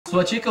So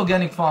at Chick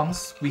Organic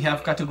Farms, we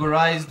have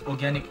categorized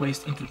organic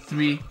waste into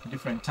 3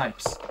 different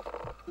types.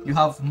 You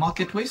have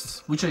market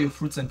waste, which are your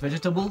fruits and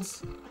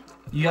vegetables.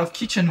 You have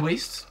kitchen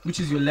waste, which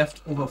is your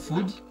leftover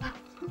food.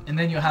 And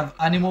then you have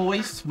animal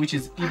waste, which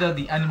is either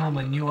the animal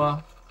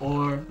manure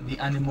or the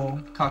animal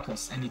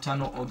carcass and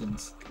internal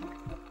organs.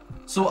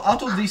 So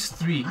out of these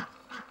 3,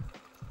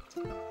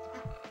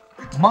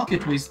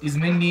 market waste is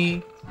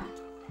mainly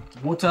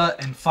water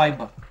and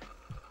fiber.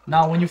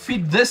 Now when you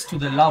feed this to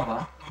the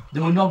larva, they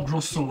will not grow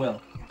so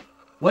well.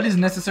 What is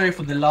necessary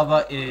for the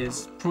larva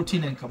is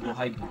protein and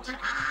carbohydrate.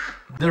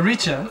 The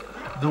richer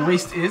the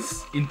waste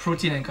is in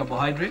protein and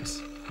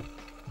carbohydrates,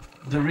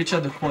 the richer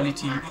the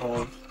quality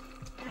of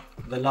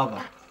the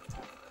larva.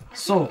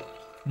 So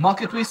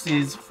market waste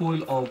is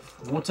full of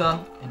water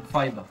and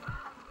fiber,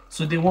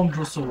 so they won't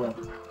grow so well.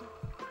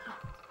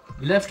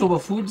 Leftover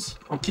foods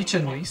or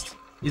kitchen waste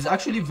is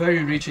actually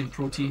very rich in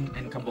protein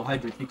and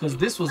carbohydrate because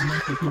this was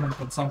meant for human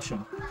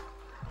consumption.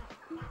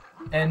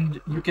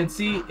 And you can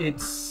see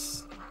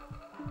it's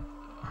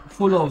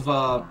full of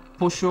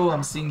posho,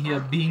 I'm seeing here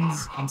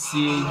beans, I'm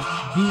seeing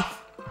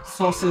beef,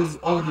 sauces,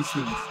 all these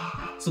things.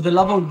 So the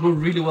larva will grow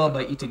really well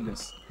by eating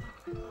this.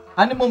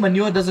 Animal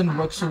manure doesn't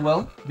work so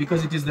well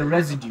because it is the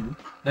residue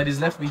that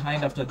is left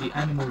behind after the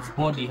animal's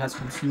body has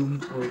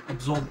consumed or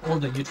absorbed all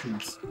the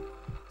nutrients.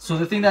 So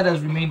the thing that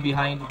has remained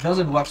behind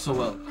doesn't work so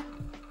well.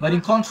 But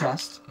in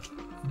contrast,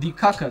 the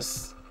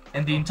carcass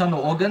and the internal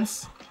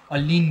organs are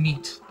lean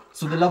meat.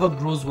 So the larva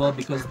grows well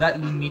because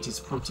that lean meat is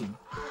protein.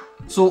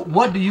 So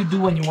what do you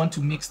do when you want to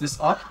mix this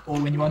up or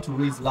when you want to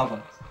raise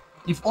larva?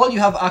 If all you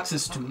have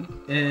access to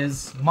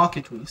is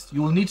market waste,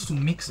 you will need to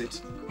mix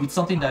it with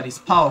something that is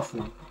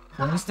powerful.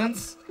 For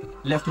instance,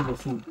 leftover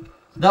food.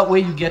 That way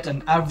you get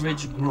an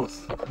average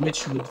growth,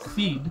 which would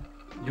feed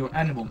your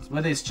animals,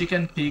 whether it's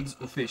chicken, pigs,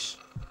 or fish.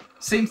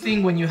 Same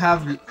thing when you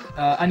have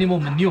animal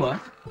manure.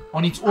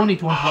 On its own,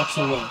 it won't work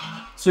so well.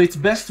 So it's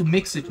best to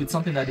mix it with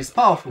something that is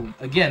powerful.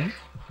 Again,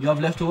 you have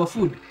leftover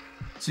food.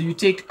 So you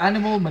take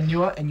animal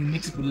manure and you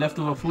mix it with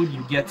leftover food,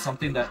 you get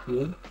something that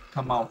will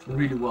come out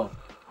really well.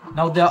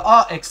 Now there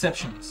are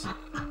exceptions.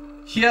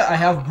 Here I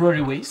have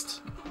brewery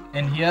waste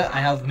and here I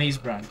have maize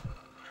bran.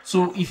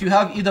 So if you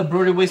have either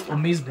brewery waste or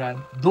maize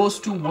bran, those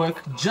two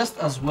work just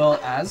as well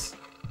as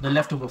the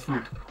leftover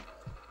food.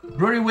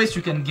 Brewery waste,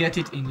 you can get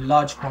it in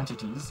large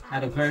quantities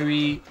at a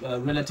very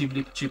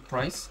relatively cheap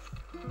price.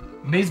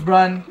 Maize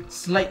bran,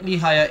 slightly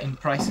higher in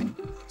pricing.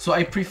 So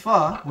I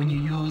prefer when you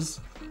use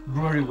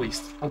brewery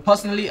waste, or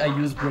personally I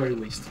use brewery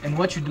waste. And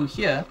what you do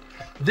here,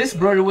 this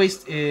brewery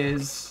waste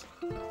is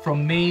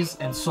from maize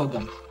and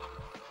sorghum.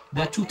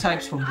 There are 2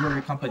 types from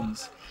brewery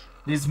companies.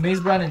 There's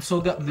maize bran and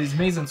sorghum, there's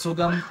maize and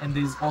sorghum, and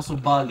there's also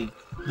barley.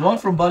 The one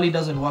from barley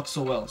doesn't work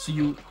so well, so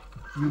you'd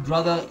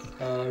rather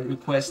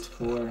request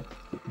for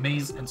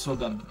maize and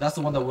sorghum. That's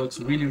the one that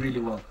works really,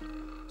 really well.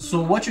 So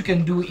what you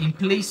can do in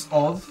place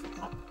of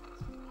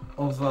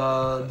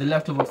the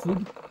leftover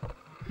food,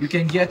 you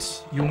can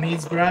get your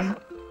maize bran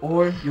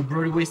or your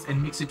brewery waste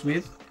and mix it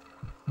with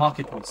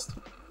market waste.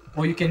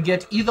 Or you can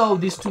get either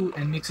of these 2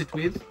 and mix it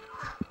with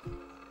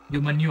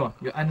your manure,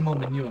 your animal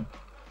manure.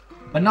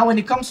 But now when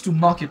it comes to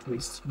market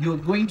waste, you're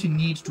going to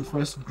need to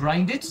first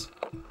grind it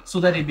so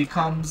that it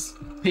becomes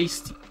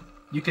pasty.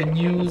 You can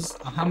use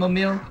a hammer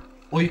mill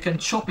or you can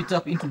chop it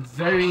up into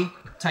very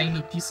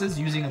tiny pieces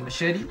using a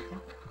machete,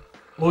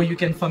 or you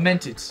can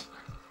ferment it.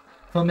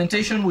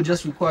 Fermentation will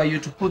just require you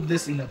to put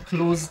this in a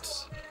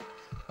closed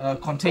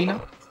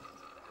container,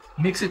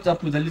 mix it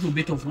up with a little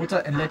bit of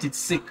water and let it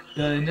sit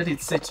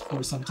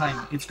for some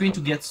time. It's going to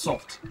get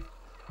soft,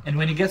 and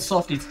when it gets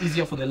soft, it's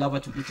easier for the larva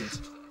to eat it.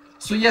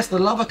 So yes, the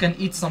larva can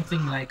eat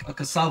something like a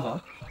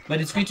cassava,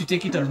 but it's going to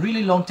take it a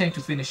really long time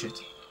to finish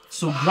it.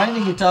 So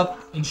grinding it up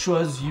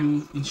ensures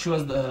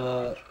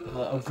a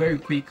very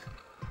quick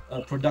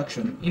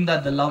production, in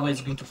that the larva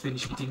is going to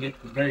finish eating it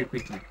very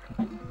quickly.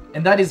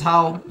 And that is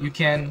how you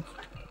can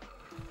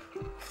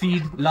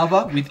feed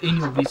larva with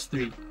any of these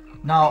 3.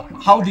 Now,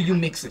 how do you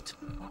mix it?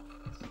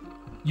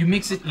 You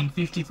mix it in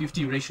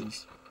 50-50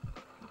 ratios.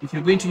 If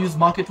you're going to use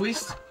market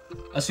waste,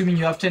 assuming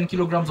you have 10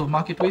 kilograms of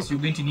market waste, you're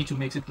going to need to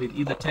mix it with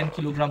either 10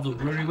 kilograms of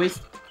brewery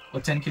waste or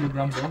 10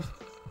 kilograms of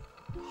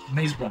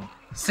maize bran.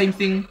 Same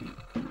thing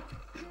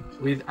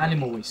with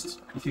animal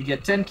waste. If you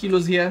get 10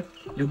 kilos here,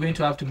 you're going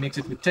to have to mix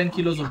it with 10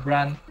 kilos of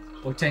bran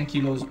or 10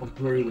 kilos of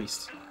brewery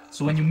waste.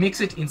 So when you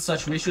mix it in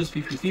such ratios,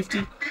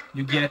 50-50,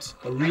 you get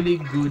a really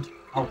good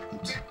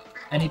output.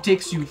 And it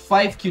takes you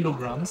 5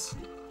 kilograms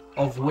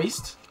of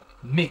waste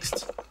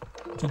mixed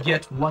to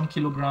get 1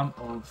 kilogram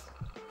of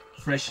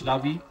fresh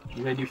larvae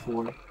ready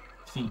for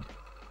feed.